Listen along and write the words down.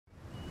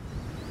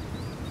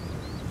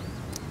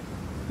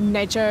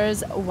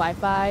Nature's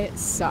Wi-Fi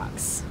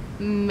sucks.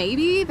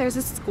 Maybe there's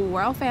a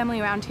squirrel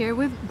family around here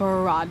with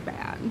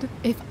broadband.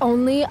 If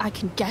only I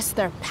can guess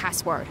their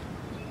password.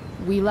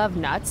 We love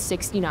nuts,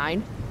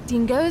 69.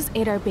 Dingoes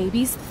ate our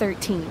babies,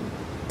 13.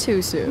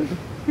 Too soon.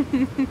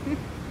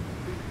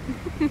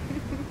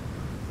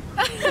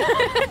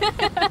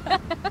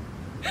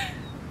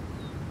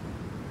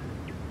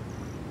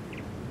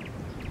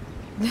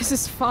 This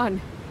is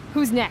fun.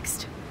 Who's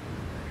next?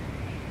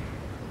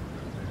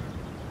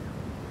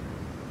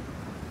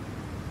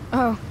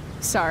 Oh,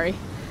 sorry.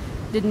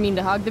 Didn't mean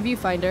to hog the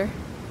viewfinder.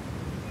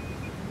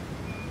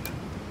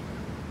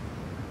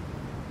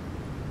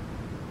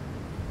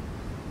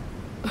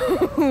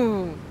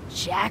 Ooh,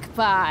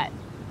 jackpot.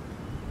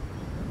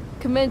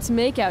 Commence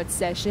makeout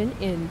session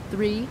in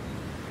 3,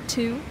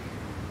 2,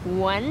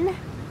 1.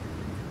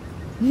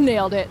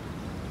 Nailed it.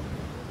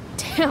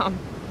 Damn,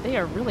 they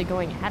are really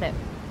going at it.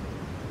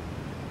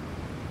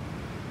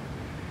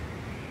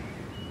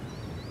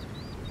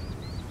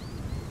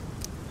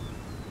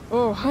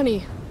 Oh,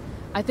 honey,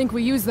 I think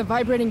we used the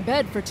vibrating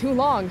bed for too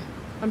long.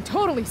 I'm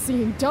totally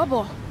seeing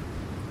double.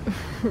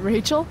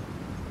 Rachel?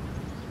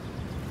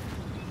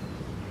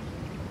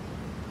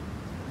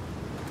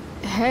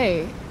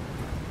 Hey,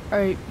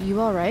 are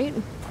you all right?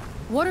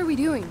 What are we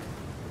doing?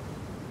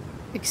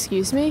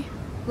 Excuse me?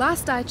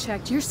 Last I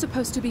checked, you're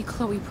supposed to be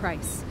Chloe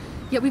Price.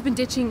 Yet we've been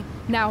ditching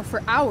now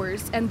for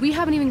hours, and we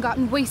haven't even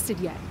gotten wasted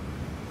yet.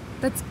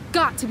 That's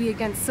got to be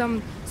against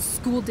some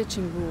school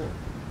ditching rule.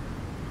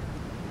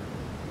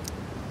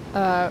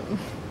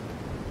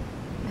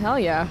 Hell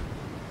yeah.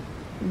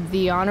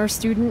 The honor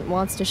student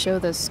wants to show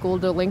the school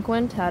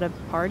delinquent how to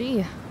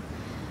party?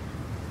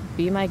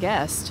 Be my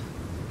guest.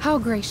 How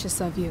gracious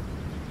of you.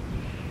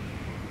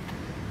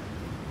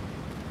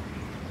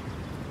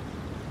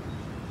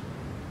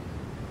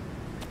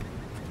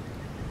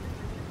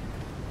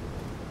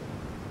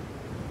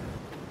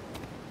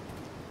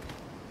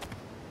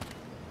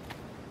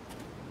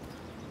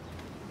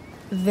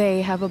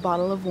 They have a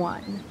bottle of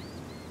wine.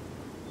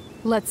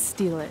 Let's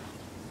steal it.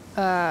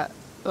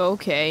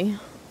 Okay.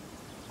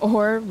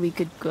 Or we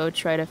could go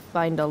try to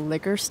find a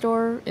liquor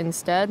store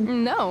instead.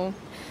 No.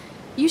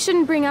 You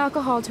shouldn't bring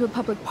alcohol to a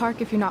public park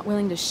if you're not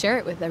willing to share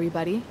it with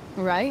everybody,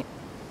 right?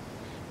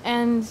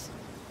 And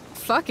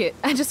fuck it,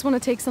 I just want to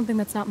take something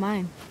that's not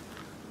mine.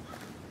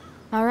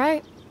 All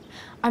right,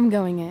 I'm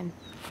going in.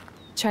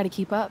 Try to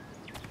keep up.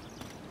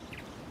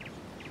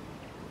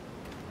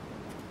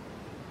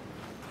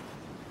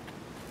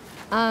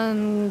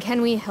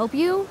 Can we help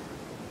you?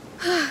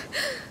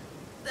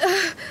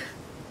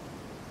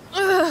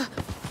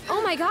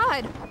 Oh my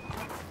god!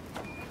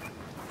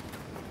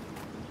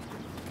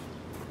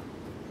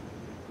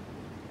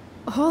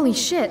 Holy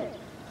shit.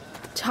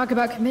 Talk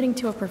about committing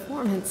to a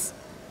performance.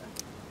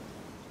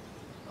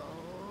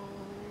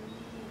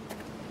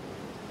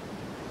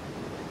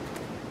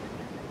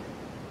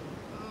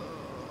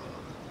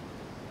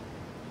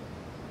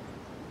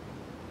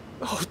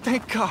 Oh,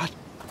 thank God.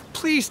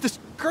 Please, this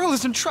girl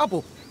is in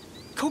trouble.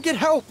 Go get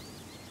help.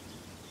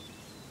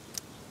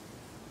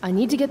 I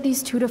need to get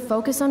these two to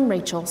focus on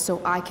Rachel so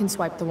I can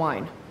swipe the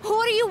wine.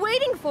 What are you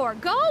waiting for?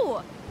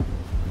 Go!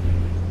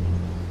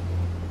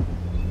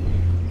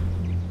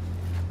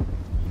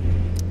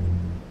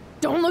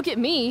 Don't look at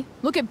me.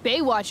 Look at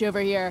Baywatch over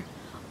here.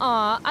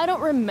 I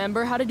don't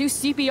remember how to do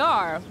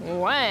CPR.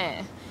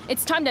 Wah.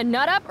 It's time to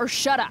nut up or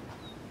shut up.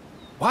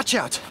 Watch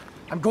out.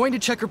 I'm going to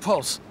check her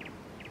pulse.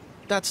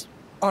 That's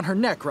on her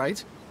neck,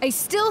 right? I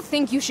still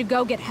think you should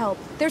go get help.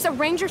 There's a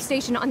ranger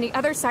station on the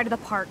other side of the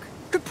park.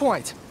 Good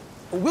point.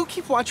 We'll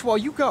keep watch while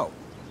you go.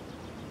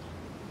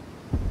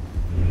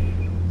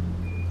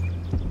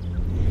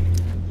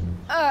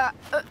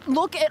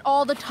 Look at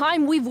all the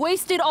time we've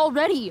wasted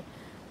already.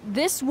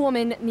 This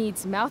woman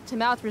needs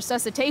mouth-to-mouth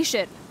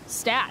resuscitation.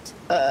 Stat.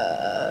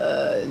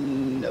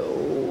 No.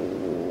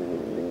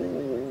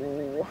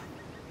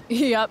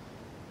 Yep.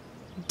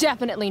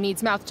 Definitely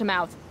needs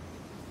mouth-to-mouth.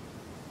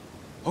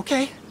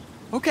 Okay.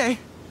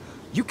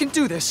 You can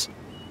do this.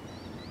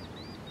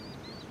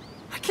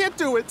 I can't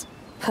do it.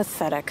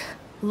 Pathetic.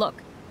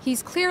 Look,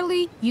 he's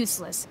clearly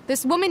useless.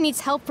 This woman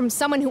needs help from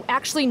someone who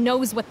actually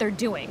knows what they're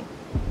doing.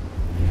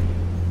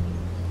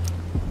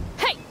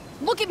 Hey,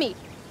 look at me.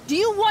 Do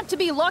you want to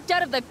be locked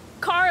out of the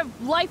car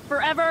of life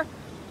forever?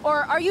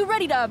 Or are you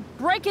ready to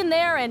break in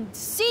there and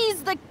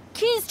seize the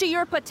keys to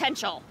your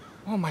potential?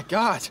 Oh my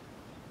God.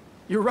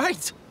 You're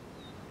right.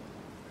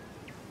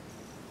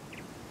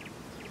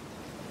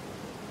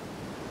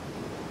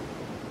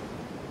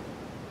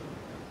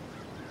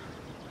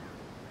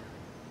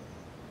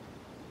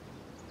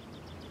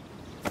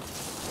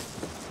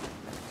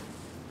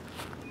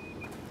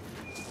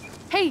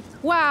 Hey,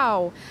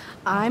 wow!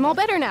 I'm all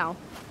better now.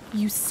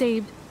 You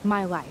saved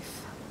my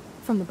life.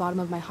 From the bottom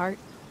of my heart,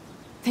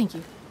 thank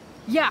you.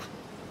 Yeah.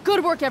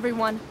 Good work,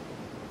 everyone.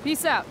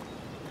 Peace out.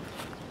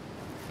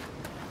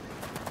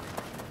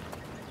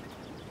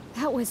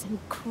 That was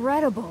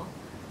incredible.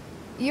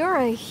 You're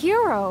a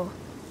hero.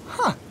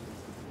 Huh.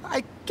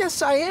 I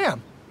guess I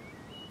am.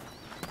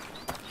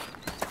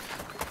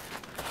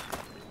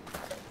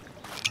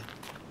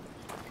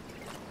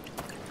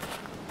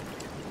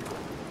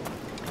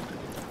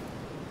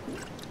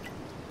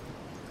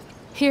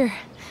 Here,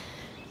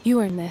 you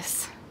earned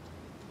this.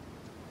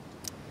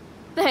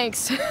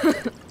 Thanks.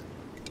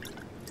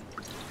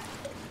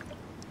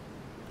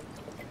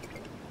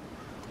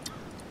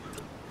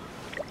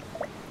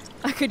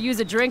 I could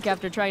use a drink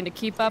after trying to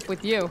keep up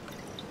with you.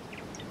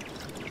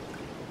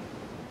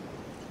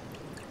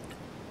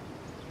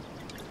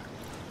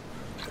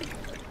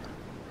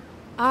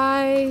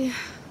 I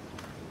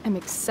am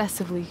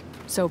excessively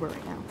sober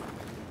right now.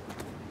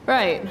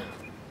 Right.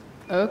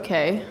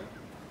 Okay.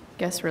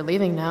 Guess we're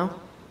leaving now.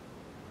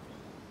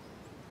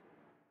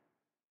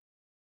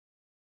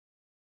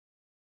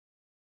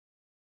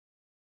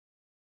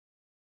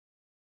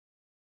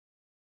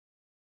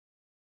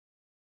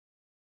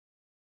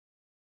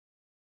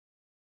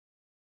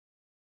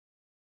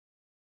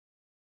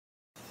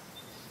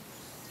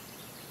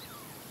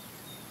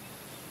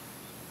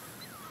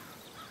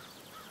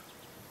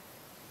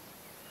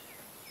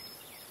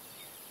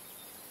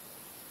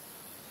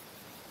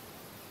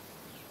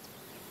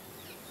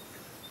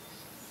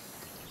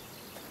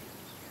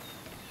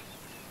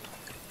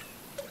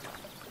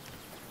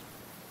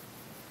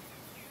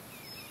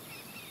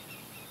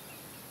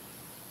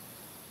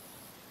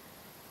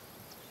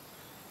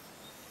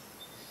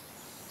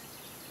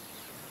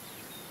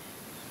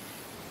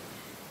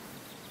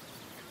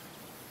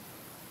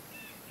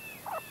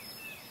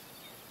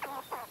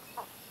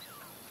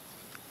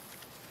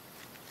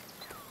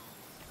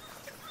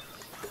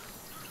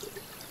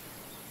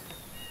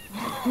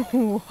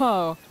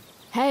 Whoa.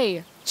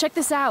 Hey, check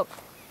this out.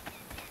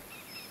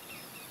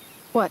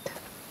 What?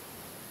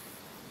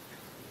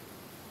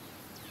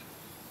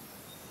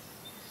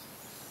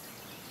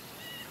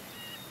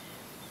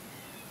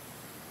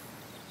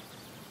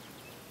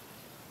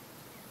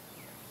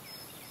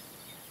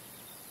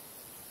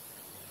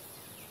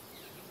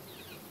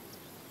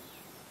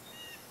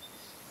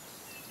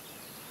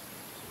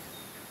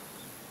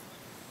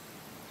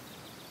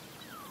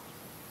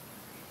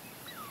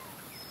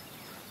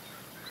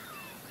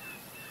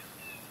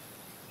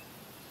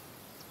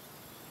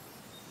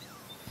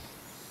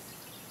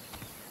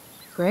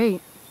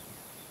 Great.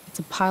 It's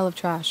a pile of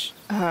trash.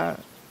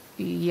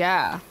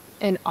 Yeah.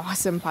 An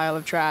awesome pile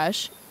of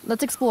trash.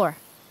 Let's explore.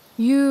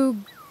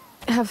 You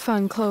have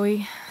fun,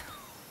 Chloe.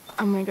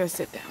 I'm gonna go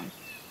sit down.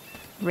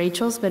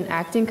 Rachel's been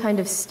acting kind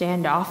of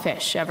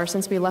standoffish ever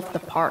since we left the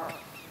park.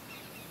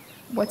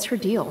 What's her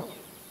deal?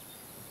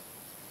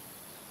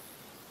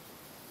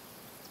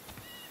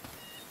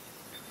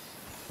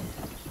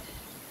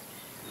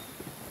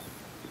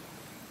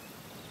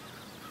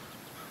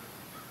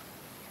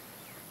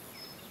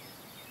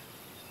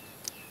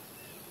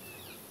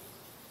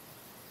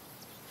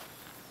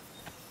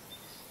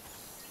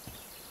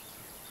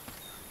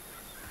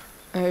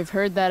 I've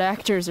heard that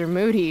actors are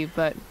moody,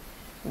 but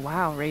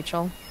wow,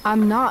 Rachel.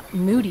 I'm not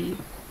moody.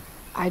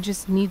 I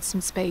just need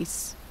some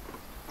space.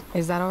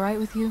 Is that all right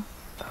with you?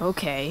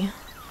 Okay.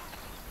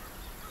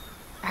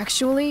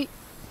 Actually,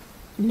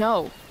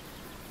 no.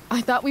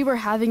 I thought we were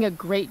having a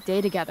great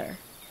day together.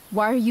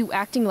 Why are you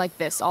acting like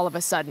this all of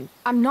a sudden?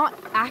 I'm not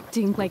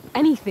acting like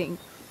anything.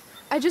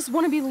 I just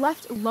want to be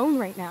left alone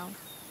right now.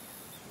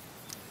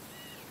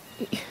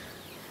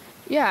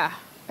 Yeah,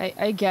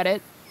 I get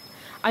it.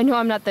 I know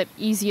I'm not the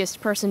easiest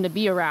person to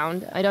be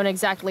around. I don't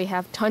exactly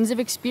have tons of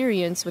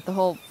experience with the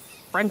whole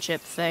friendship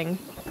thing.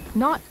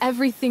 Not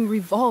everything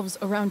revolves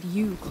around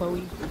you,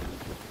 Chloe.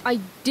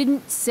 I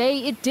didn't say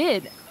it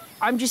did.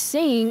 I'm just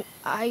saying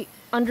I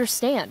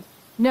understand.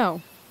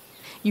 No,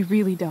 you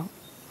really don't.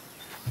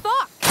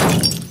 Fuck!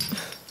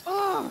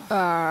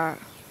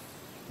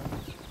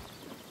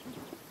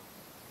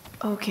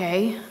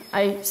 Okay,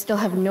 I still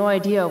have no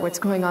idea what's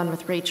going on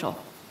with Rachel,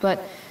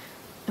 but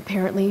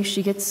apparently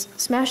she gets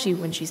smashy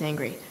when she's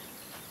angry.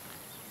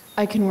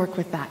 I can work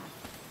with that.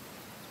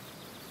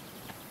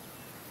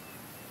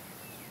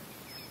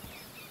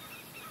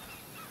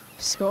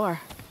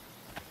 Score.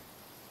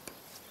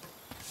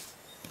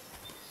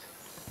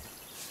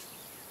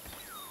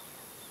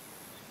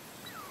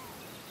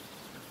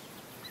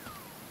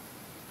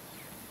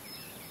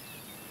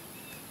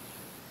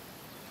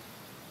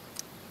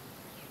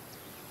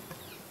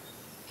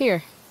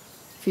 Here,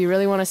 if you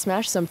really want to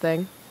smash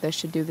something, this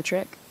should do the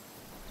trick.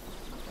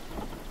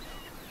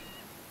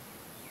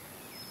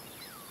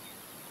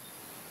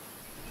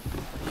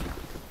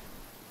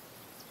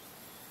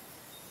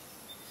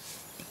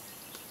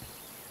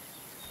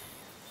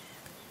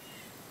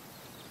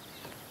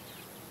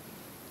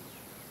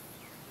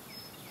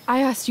 I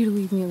asked you to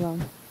leave me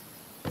alone.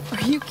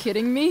 Are you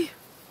kidding me?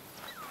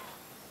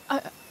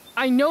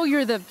 I know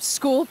you're the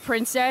school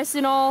princess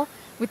and all,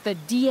 with the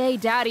DA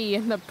daddy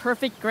and the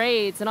perfect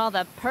grades and all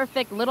the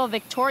perfect little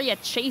Victoria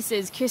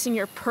chases kissing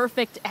your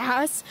perfect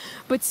ass,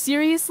 but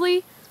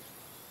seriously,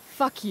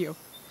 fuck you.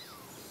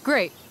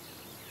 Great.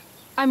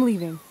 I'm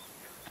leaving.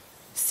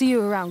 See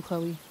you around,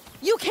 Chloe.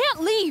 You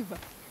can't leave!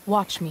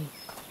 Watch me.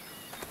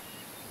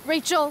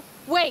 Rachel,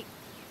 wait!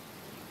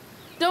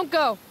 Don't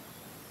go.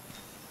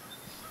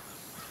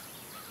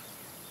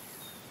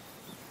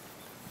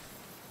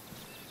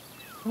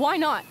 Why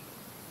not?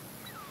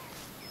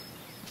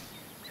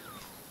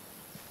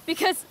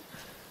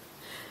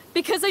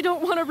 Because I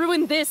don't want to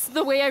ruin this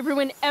the way I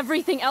ruin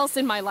everything else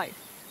in my life.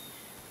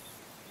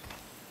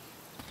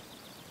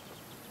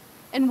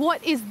 And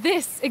what is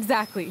this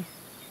exactly?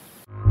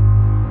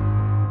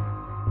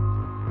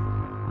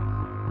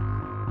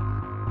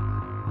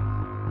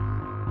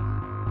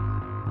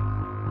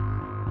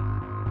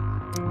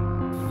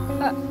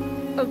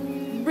 A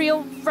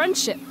real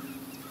friendship.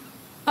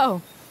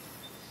 Oh.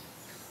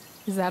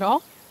 Is that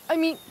all? I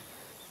mean,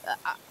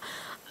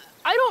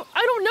 I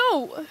don't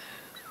know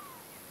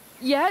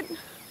yet,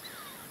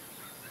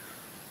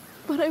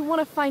 but I want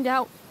to find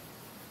out.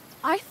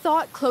 I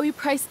thought Chloe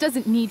Price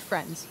doesn't need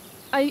friends.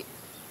 I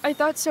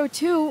thought so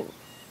too,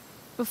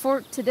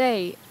 before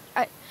today.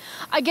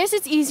 I guess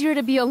it's easier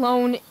to be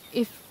alone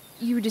if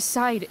you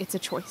decide it's a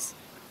choice.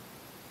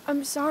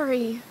 I'm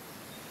sorry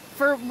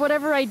for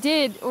whatever I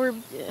did or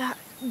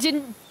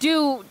didn't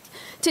do.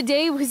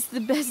 Today was the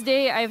best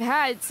day I've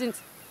had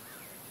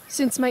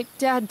since my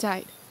dad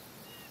died.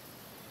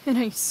 And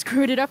I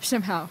screwed it up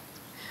somehow.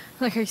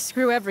 Like I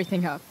screw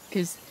everything up,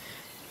 'cause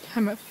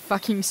I'm a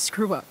fucking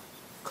screw-up.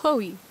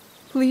 Chloe,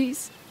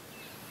 Please.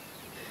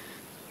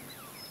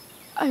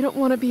 I don't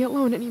want to be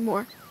alone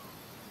anymore.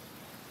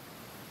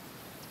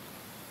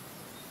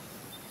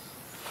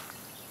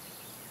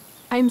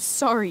 I'm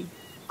sorry,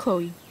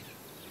 Chloe.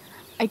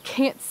 I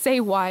can't say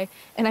why,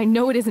 and I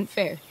know it isn't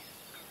fair.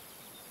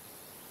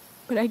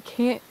 But I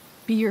can't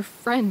be your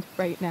friend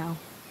right now.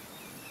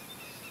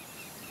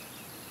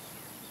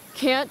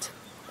 Can't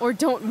or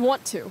don't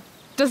want to.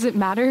 Does it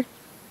matter?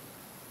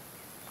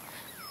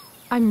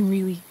 I'm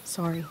really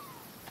sorry.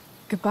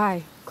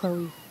 Goodbye,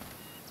 Chloe.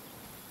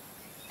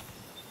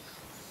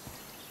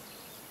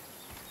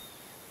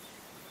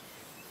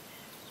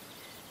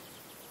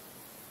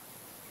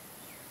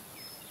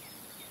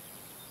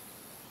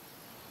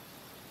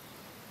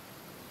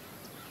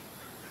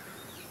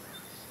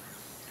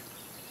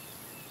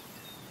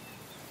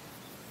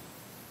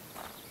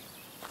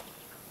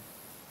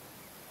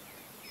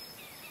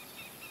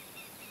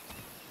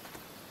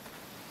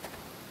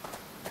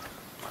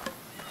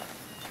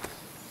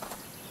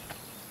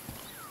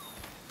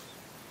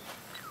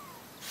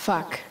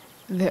 Fuck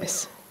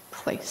this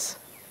place.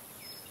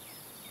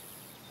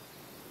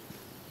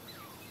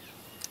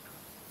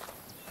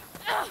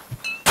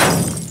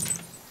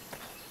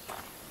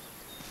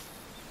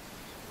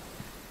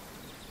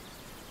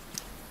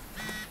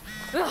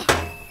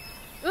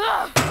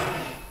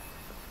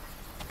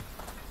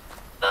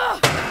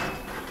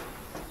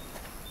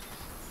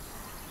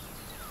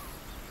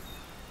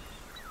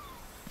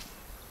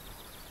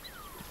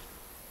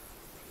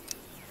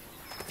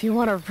 If you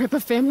want to rip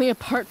a family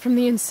apart from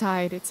the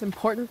inside, it's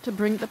important to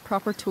bring the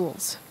proper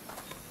tools.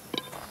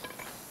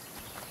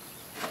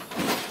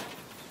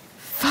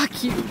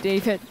 Fuck you,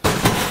 David.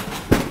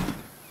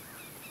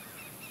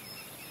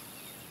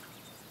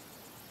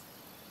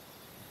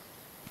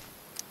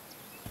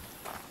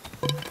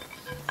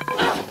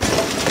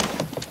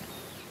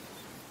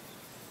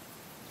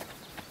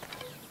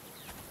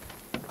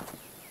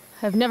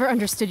 I've never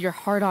understood your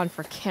hard-on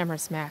for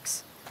cameras,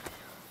 Max.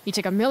 You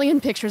took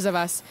 1,000,000 pictures of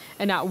us,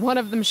 and not one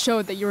of them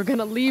showed that you were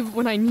gonna leave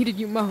when I needed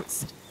you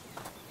most.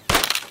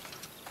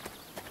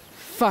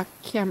 Fuck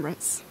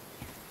cameras.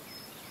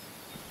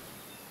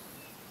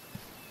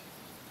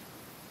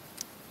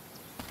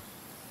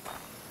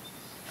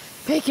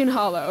 Fake and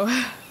hollow.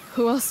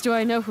 Who else do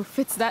I know who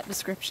fits that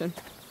description?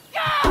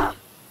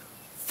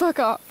 Fuck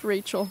off,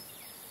 Rachel.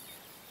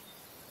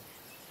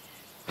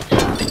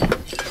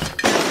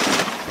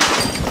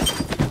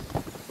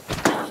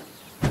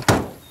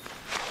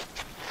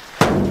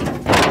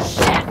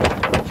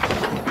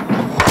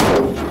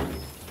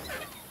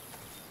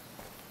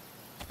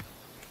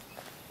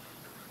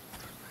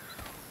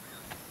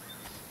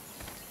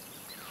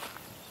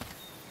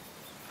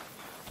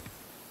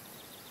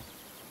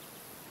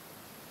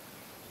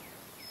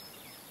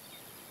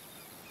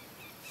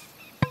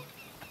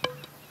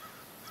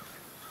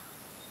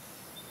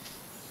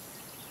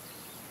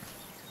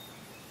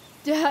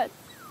 Dad.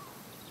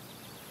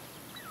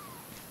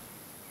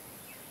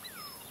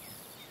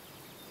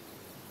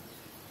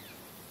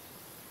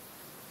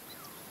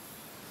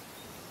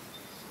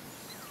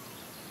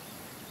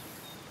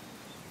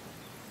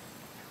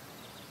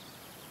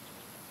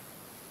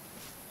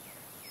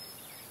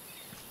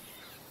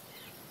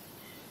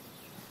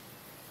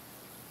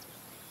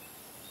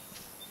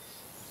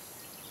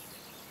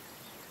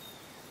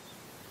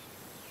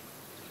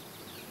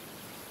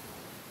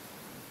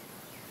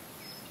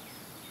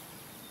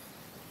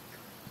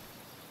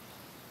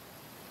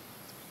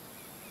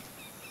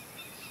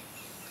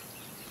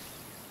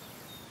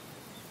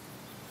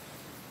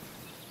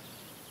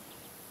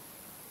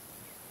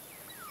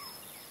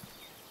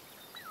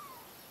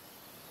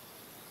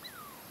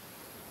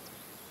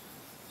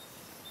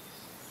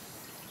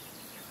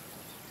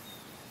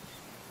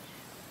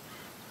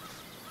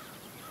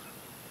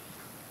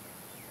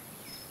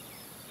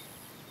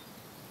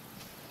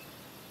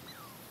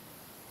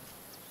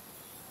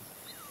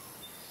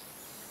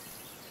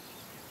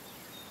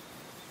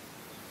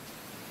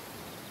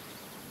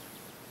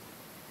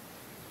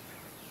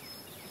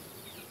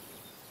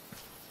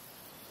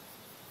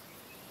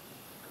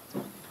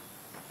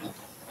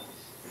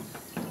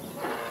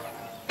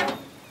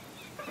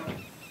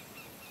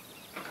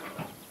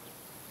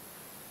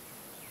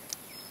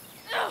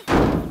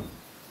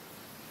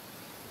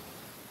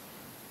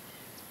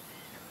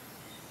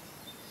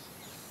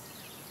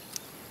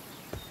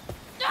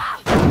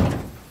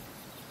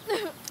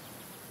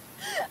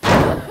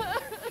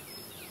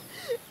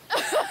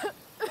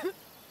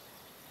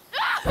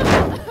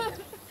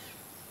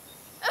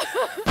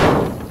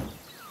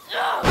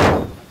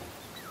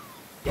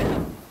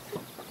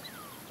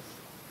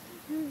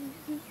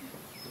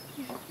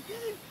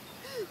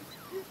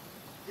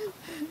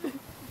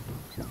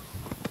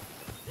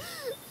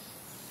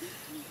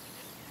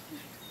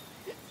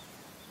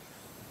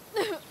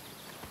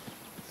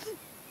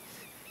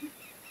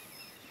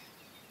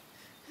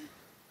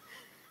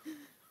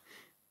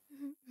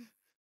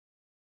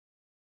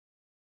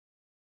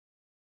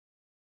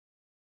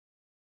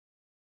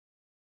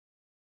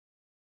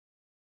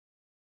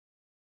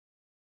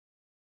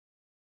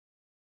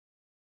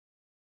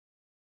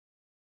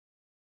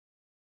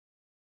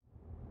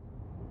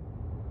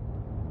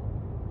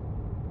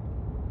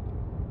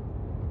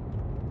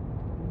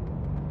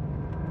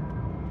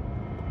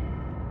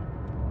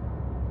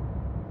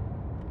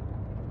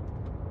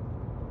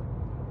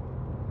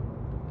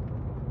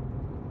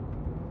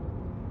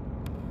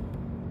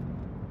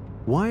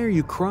 Why are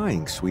you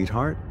crying,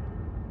 sweetheart?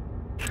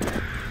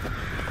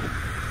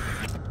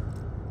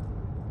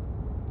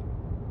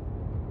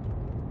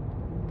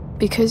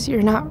 Because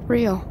you're not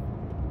real.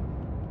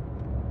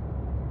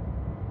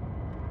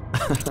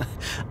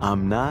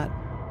 I'm not.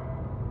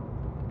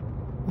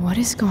 What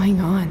is going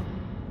on?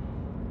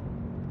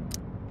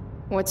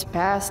 What's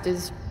past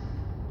is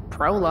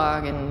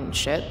prologue and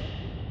shit.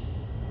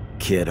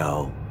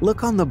 Kiddo,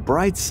 look on the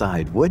bright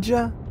side, would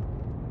ya?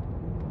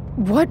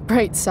 What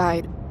bright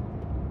side?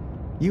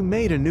 You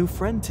made a new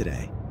friend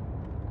today.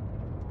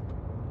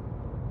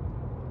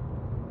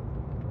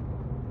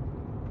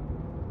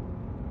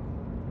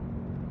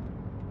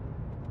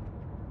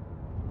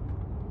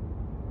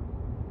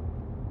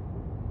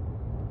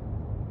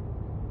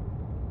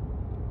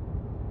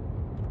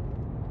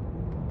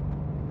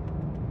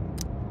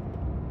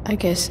 I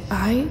guess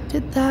I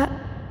did that?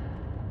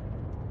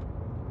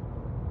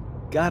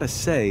 Gotta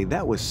say,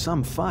 that was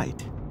some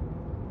fight.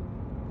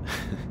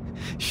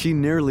 She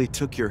nearly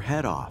took your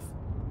head off.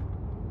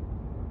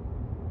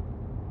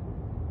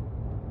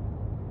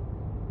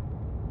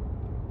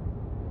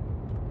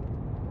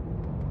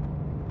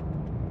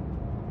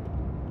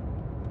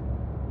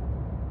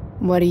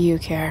 What do you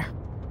care?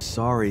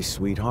 Sorry,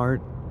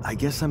 sweetheart. I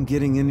guess I'm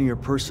getting into your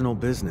personal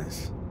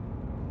business.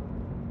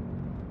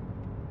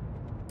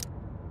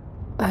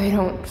 I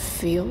don't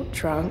feel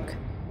drunk.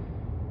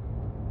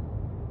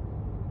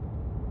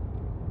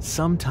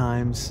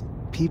 Sometimes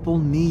people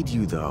need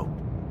you, though.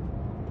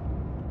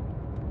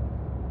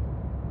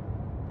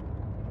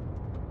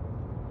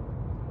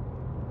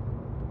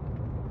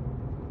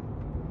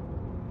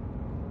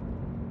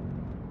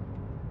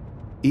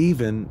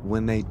 Even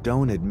when they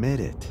don't admit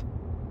it.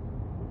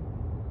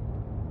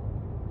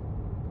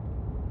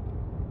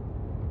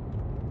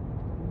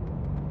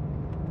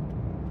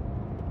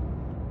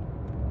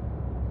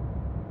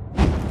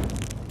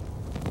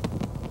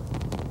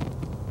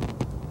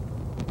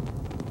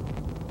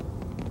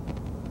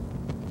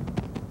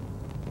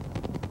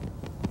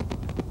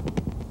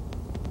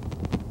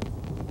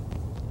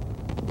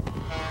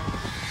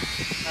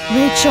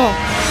 Rachel!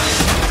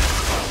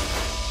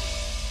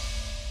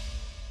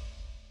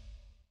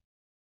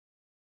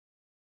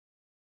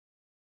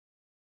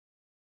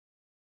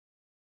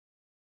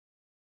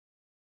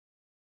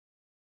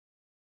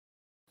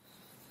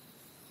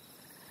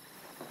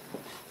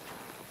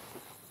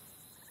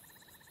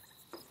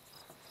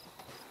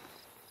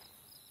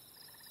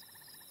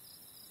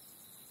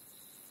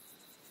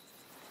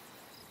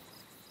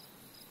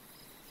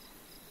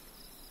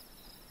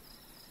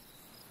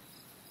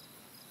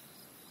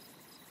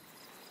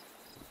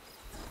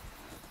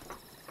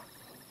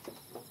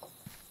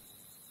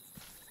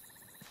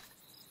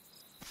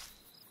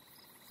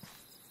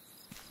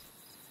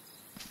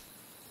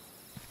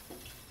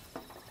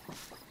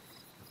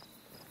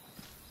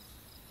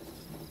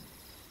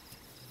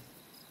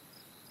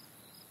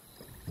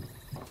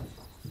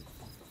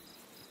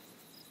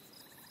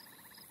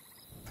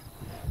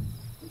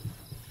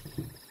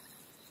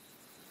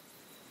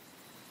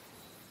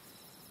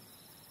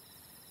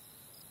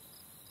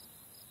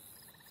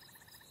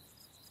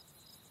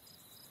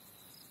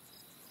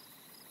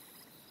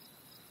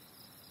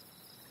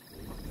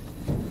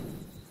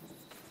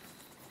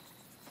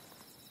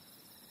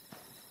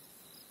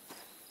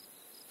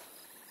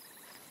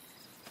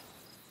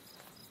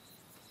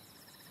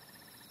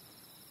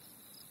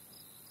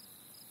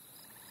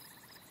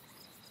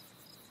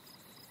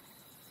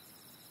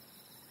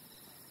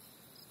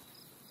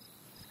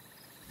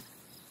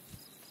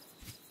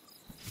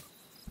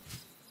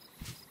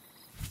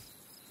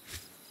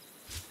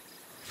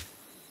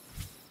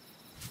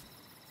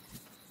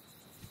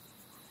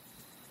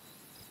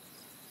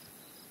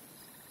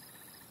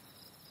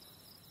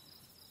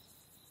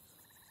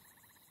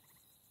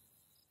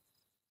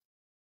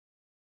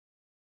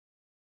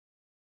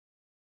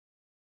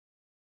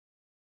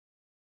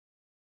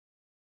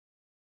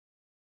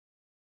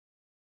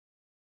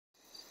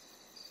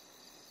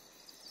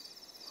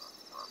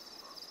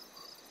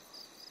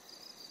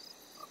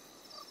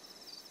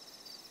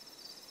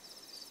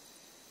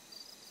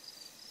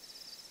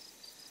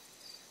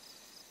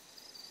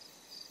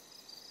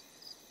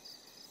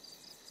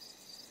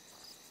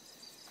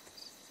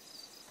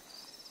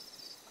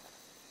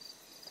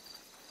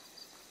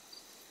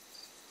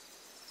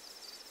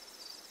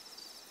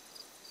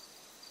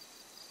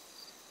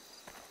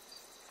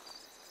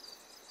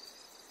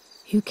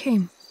 You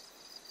came.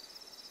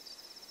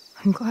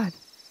 I'm glad.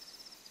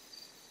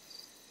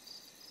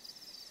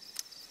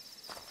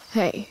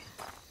 Hey.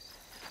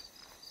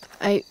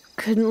 I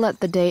couldn't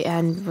let the day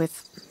end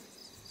with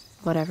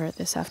whatever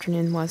this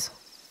afternoon was.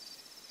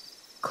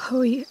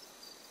 Chloe,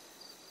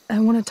 I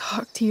want to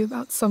talk to you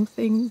about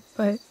something,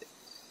 but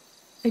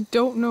I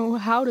don't know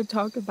how to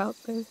talk about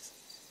this.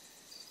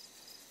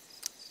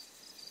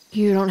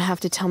 You don't have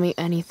to tell me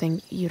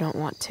anything you don't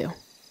want to.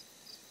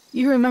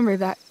 You remember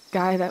that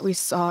guy that we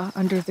saw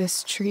under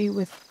this tree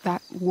with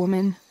that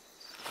woman?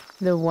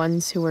 The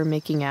ones who were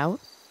making out?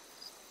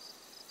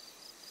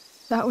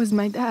 That was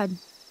my dad.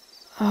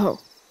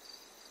 Oh.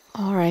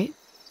 All right.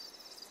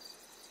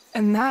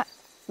 And that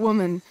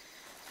woman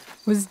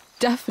was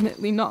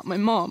definitely not my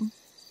mom.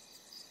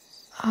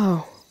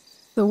 Oh.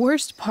 The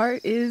worst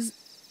part is,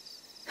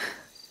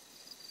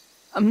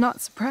 I'm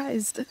not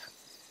surprised.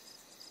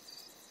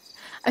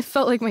 I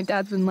felt like my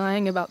dad's been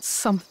lying about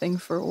something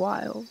for a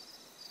while.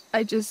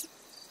 I didn't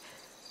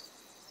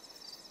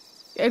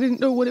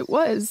know what it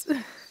was.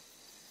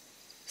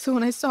 So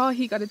when I saw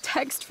he got a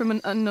text from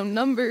an unknown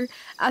number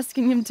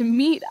asking him to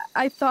meet,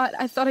 I thought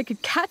I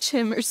could catch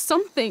him or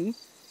something.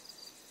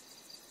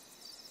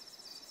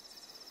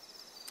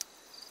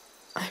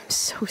 I'm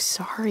so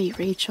sorry,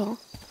 Rachel.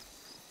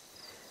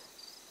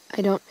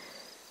 I don't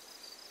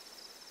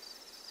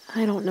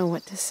know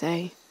what to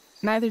say.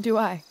 Neither do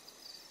I.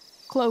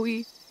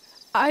 Chloe,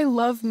 I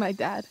love my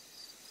dad.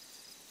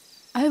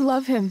 I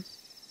love him.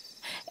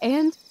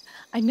 And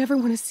I never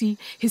want to see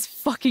his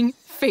fucking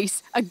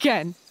face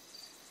again.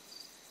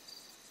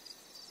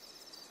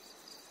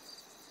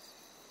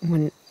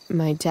 When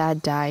my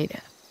dad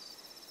died,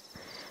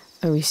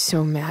 I was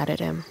so mad at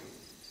him.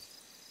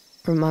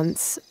 For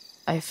months,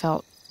 I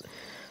felt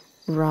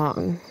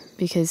wrong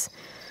because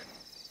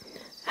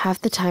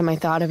half the time I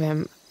thought of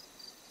him,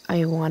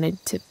 I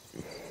wanted to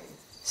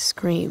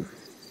scream.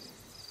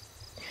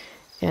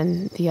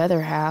 And the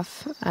other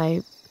half,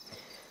 I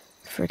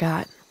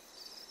forgot.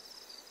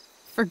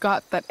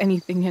 Forgot that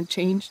anything had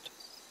changed.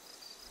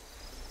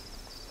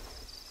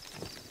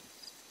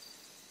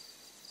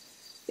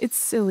 It's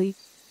silly,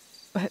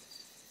 but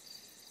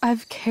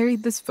I've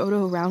carried this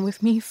photo around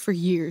with me for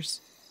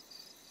years.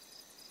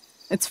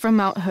 It's from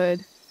Mount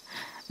Hood.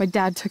 My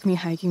dad took me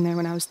hiking there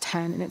when I was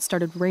 10, and it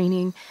started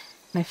raining,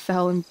 and I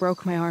fell and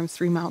broke my arm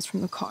 3 miles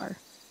from the car.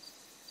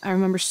 I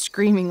remember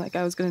screaming like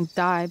I was gonna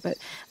die, but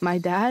my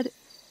dad,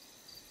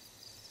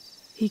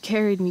 he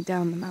carried me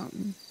down the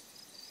mountain.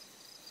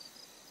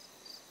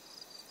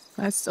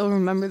 I still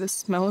remember the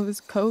smell of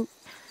his coat,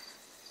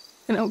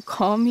 and how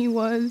calm he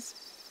was,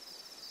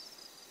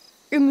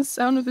 and the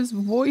sound of his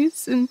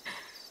voice, and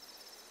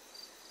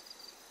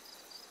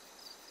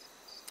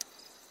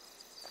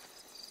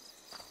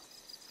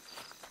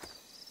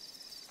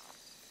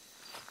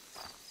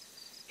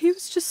he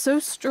was just so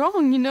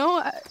strong, you know?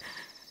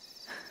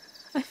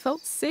 I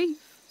felt safe.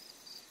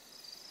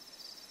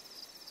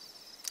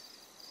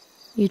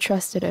 You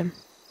trusted him.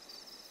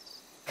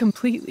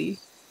 Completely.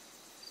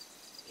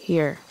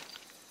 Here.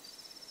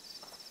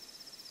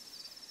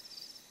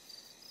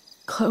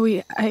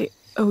 Chloe, I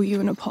owe you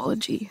an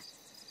apology.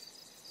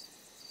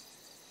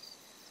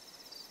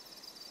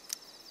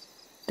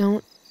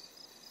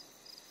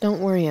 Don't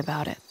worry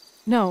about it.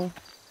 No,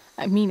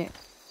 I mean it.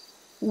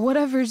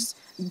 Whatever's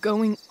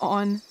going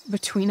on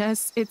between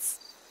us, it's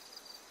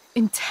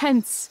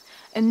intense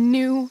and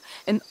new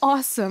and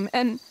awesome,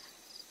 and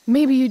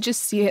maybe you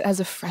just see it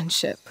as a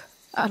friendship.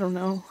 I don't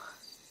know.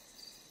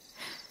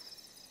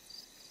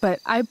 But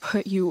I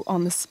put you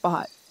on the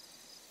spot,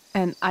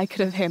 and I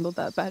could have handled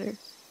that better.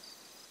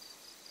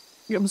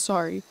 I'm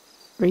sorry.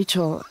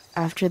 Rachel,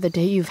 after the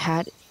day you've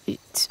had,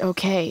 it's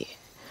okay.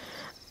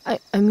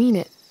 I mean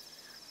it.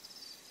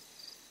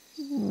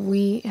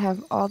 We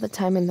have all the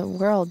time in the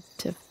world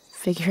to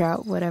figure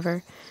out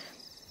whatever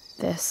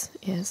this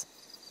is.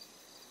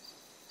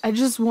 I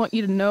just want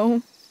you to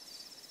know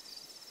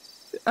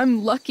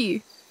I'm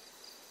lucky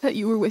that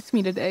you were with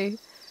me today.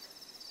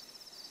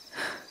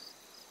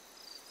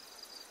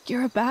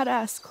 You're a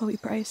badass, Chloe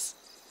Price.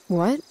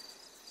 What?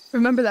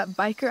 Remember that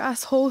biker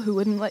asshole who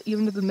wouldn't let you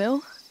into the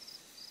mill?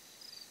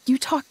 You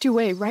talked your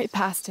way right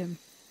past him.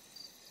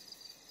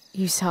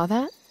 You saw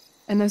that?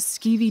 And those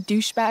skeevy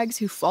douchebags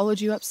who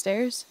followed you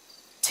upstairs?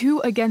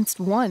 2 against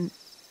 1.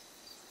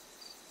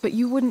 But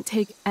you wouldn't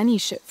take any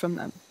shit from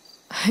them.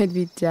 I'd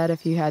be dead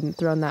if you hadn't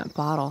thrown that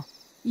bottle.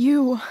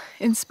 You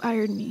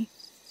inspired me.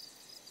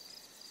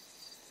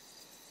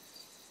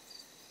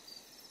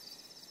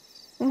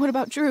 And what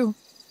about Drew?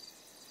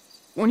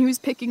 When he was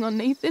picking on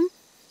Nathan?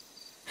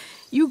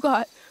 You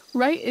got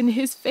right in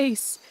his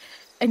face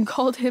and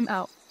called him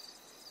out.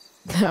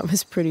 That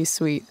was pretty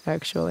sweet,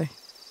 actually.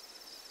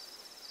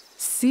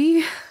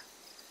 See?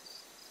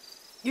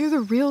 You're the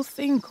real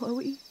thing,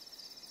 Chloe.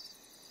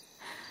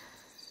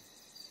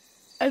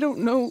 I don't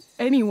know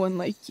anyone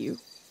like you.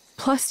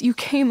 Plus, you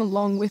came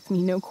along with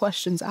me, no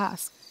questions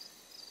asked.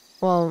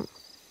 Well,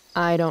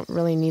 I don't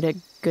really need a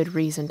good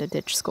reason to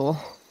ditch school.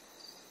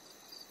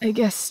 I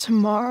guess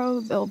tomorrow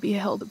there'll be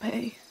hell to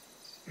pay.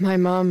 My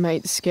mom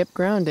might skip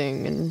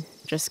grounding and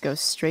just go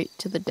straight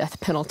to the death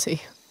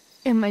penalty.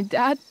 And my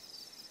dad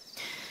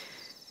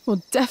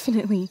will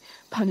definitely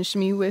punish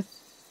me with...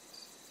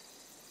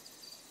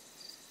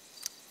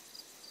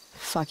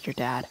 Fuck your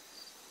dad.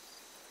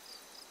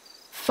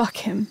 Fuck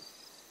him.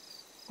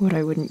 What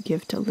I wouldn't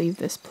give to leave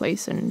this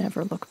place and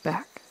never look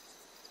back.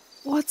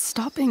 What's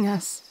stopping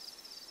us?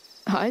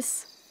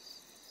 Us?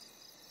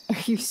 Are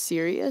you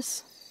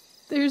serious?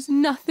 There's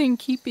nothing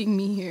keeping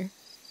me here.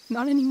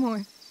 Not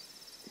anymore.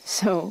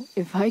 So,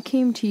 if I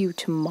came to you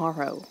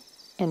tomorrow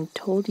and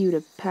told you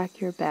to pack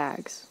your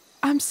bags...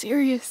 I'm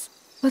serious.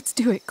 Let's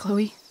do it,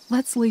 Chloe.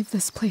 Let's leave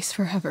this place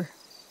forever.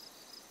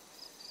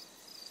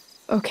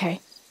 Okay.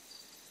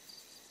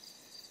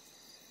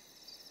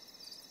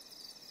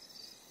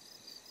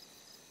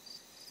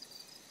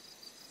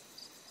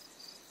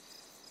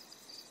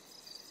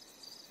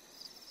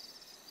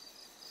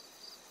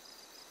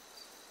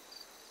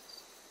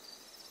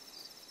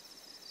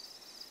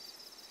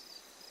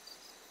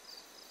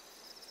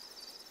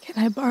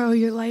 Can I borrow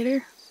your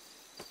lighter?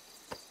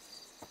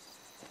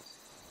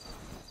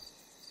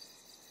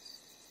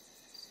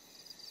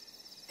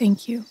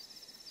 Thank you.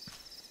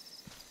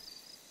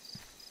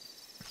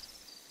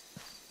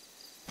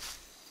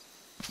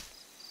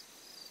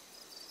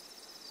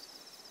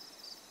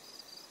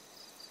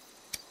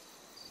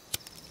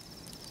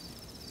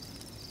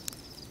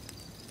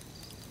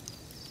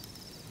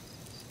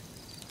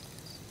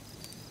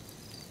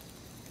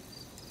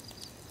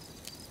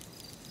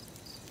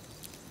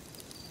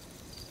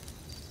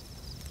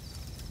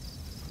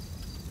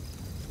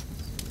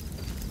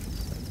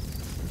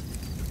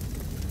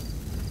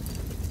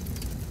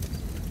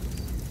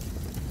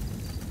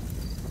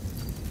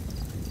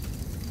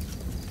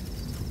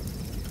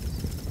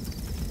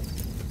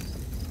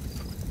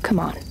 Come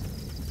on.